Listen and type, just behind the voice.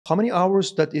how many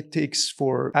hours that it takes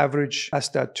for average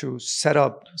SDAT to set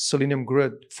up Selenium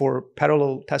Grid for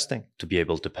parallel testing? To be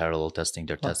able to parallel testing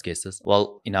their test cases?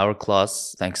 Well, in our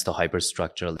class, thanks to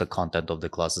hyperstructure, the content of the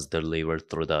class is delivered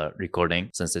through the recording.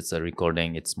 Since it's a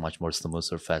recording, it's much more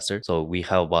smoother, faster. So we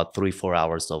have about 3-4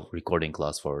 hours of recording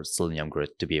class for Selenium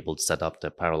Grid to be able to set up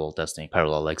the parallel testing,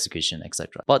 parallel execution,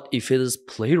 etc. But if it is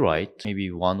Playwright,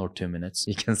 maybe 1 or 2 minutes,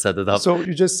 you can set it up. So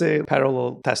you just say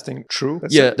parallel testing true?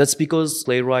 That's because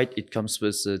Playwright, it comes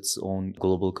with its own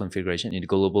global configuration. In the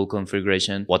global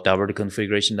configuration, whatever the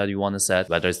configuration that you want to set,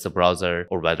 whether it's the browser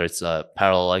or whether it's a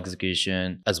parallel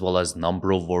execution, as well as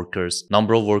number of workers.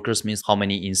 Number of workers means how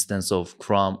many instances of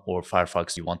Chrome or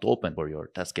Firefox you want to open for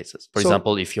your test cases. For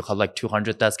example, if you have like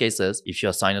 200 test cases, if you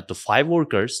assign it to 5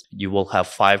 workers, you will have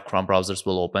 5 Chrome browsers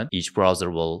will open. Each browser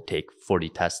will take 40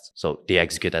 tests. So they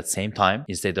execute at the same time.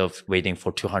 Instead of waiting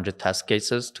for 200 test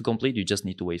cases to complete, you just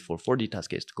need to wait for 40 test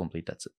cases to complete. That's it.